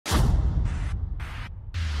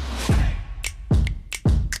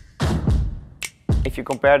If you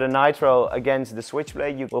compare the Nitro against the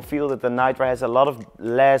Switchblade, you will feel that the Nitro has a lot of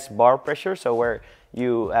less bar pressure. So where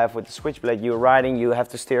you have with the Switchblade, you're riding, you have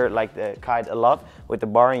to steer like the kite a lot. With the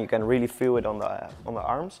bar, and you can really feel it on the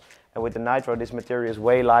arms. And with the Nitro, this material is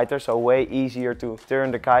way lighter, so way easier to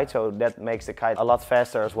turn the kite, so that makes the kite a lot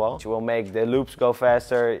faster as well. It will make the loops go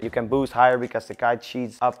faster, you can boost higher because the kite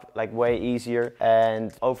sheets up like way easier.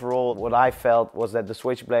 And overall, what I felt was that the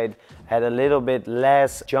Switchblade had a little bit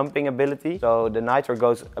less jumping ability. So the Nitro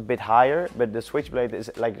goes a bit higher, but the Switchblade is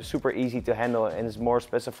like super easy to handle and is more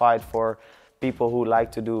specified for people who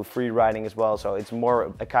like to do free riding as well. So it's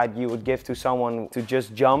more a kite you would give to someone to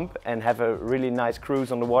just jump and have a really nice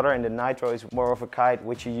cruise on the water, and the Nitro is more of a kite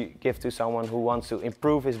which you give to someone who wants to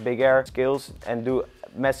improve his big air skills and do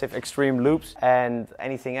massive extreme loops and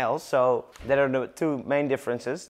anything else. So that are the two main differences.